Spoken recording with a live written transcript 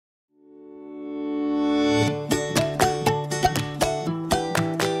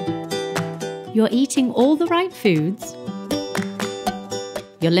You're eating all the right foods.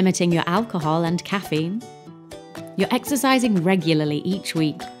 You're limiting your alcohol and caffeine. You're exercising regularly each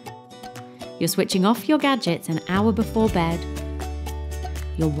week. You're switching off your gadgets an hour before bed.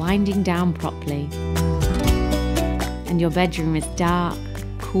 You're winding down properly. And your bedroom is dark,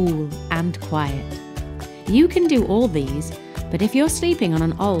 cool, and quiet. You can do all these, but if you're sleeping on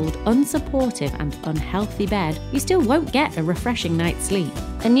an old, unsupportive and unhealthy bed, you still won't get a refreshing night's sleep.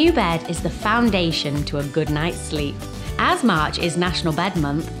 A new bed is the foundation to a good night's sleep. As March is National Bed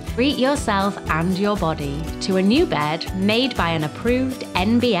Month, treat yourself and your body to a new bed made by an approved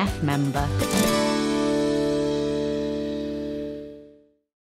NBF member.